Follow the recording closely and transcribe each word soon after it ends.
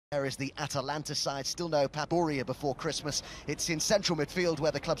There is the Atalanta side, still no Paboria before Christmas. It's in central midfield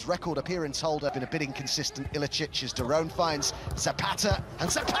where the club's record appearance holder been a bit inconsistent. Ilicic as Daron finds Zapata,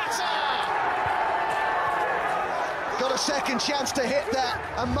 and Zapata! Got a second chance to hit that,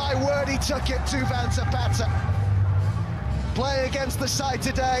 and my word, he took it, Duvan Zapata. Playing against the side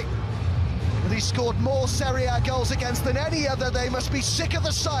today, and he scored more Serie A goals against than any other. They must be sick of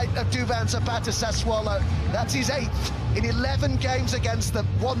the sight of Duvan Zapata Sassuolo. That's his 8th in 11 games against them.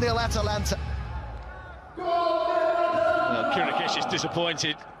 1-0 Atalanta. Well, Kirikesh is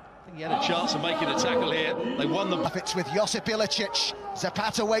disappointed. I think he had a chance of making a tackle here. They won the... It's with Josip Ilicic.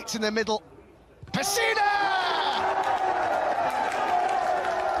 Zapata waits in the middle. Pessina!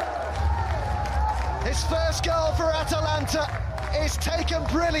 His first goal for Atalanta is taken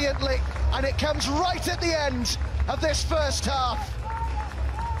brilliantly, and it comes right at the end of this first half.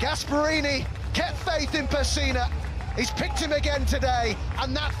 Gasperini kept faith in Pessina. He's picked him again today,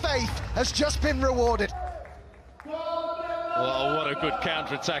 and that faith has just been rewarded. Well, what a good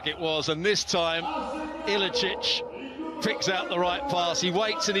counter-attack it was, and this time Ilicic picks out the right pass. He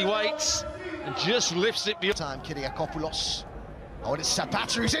waits and he waits, and just lifts it beyond. Time, Kyriakopoulos. Oh, and it's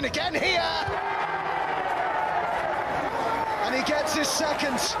Zapata who's in again here! And he gets his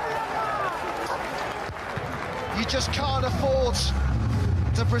second. You just can't afford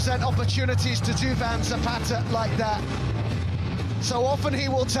to present opportunities to Duvan Zapata like that. So often he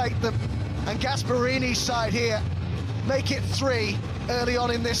will take them, and Gasperini's side here make it 3 early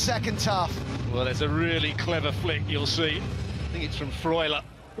on in this second half. Well, it's a really clever flick, you'll see. I think it's from Freuler,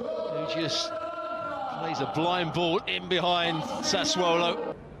 who just plays a blind ball in behind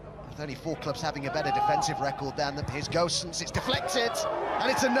Sassuolo. With only 4 clubs having a better defensive record than them. Here's Gosens, it's deflected, and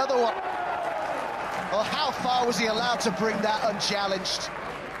it's another one. Well, how far was he allowed to bring that unchallenged?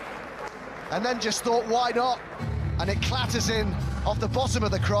 And then just thought, why not? And it clatters in off the bottom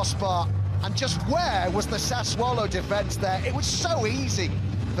of the crossbar. And just where was the Sassuolo defence there? It was so easy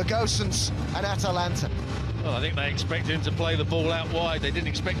for Gosens and Atalanta. Well, I think they expected him to play the ball out wide. They didn't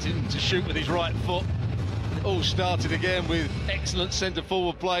expect him to shoot with his right foot. It all started again with excellent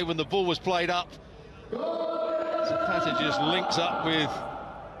centre-forward play when the ball was played up. Zapata just links up with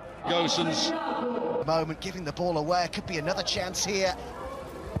Gosens. Moment, giving the ball away, could be another chance here.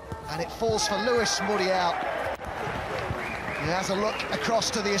 And it falls for Luis Muriel. He has a look across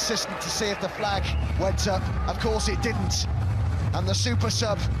to the assistant to see if the flag went up. Of course it didn't. And the super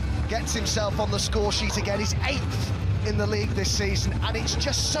sub gets himself on the score sheet again. He's 8th in the league this season, and it's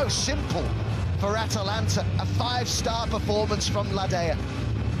just so simple for Atalanta. A 5-star performance from Ladea.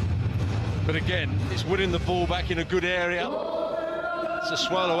 But again, it's winning the ball back in a good area. It's a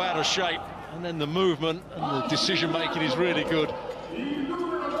Sassuolo out of shape, and then the movement and the decision-making is really good.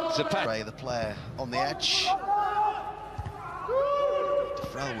 Zapata, the player on the edge.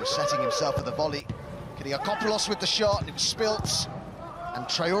 Defrel was setting himself for the volley. Kyriakopoulos with the shot, it was Spilt. And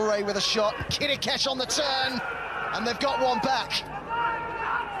Traore with a shot, Kirikesh on the turn, and they've got one back.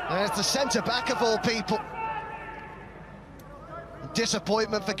 There's the centre-back of all people.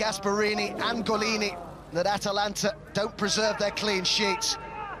 Disappointment for Gasperini and Golini that Atalanta don't preserve their clean sheet.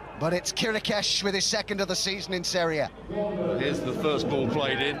 But it's Kirikesh with his 2nd of the season in Serie A. Here's the first ball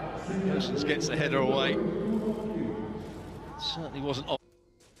played in. Gosens gets the header away. Certainly wasn't off.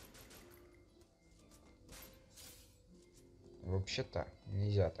 Вообще-то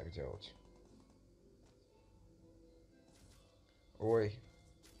нельзя так делать. Ой.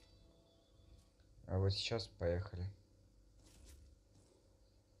 А вот сейчас поехали.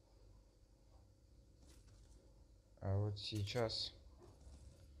 А вот сейчас...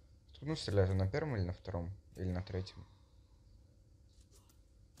 Ну, стреляют на 1-м или на 2-м? Или на 3-м?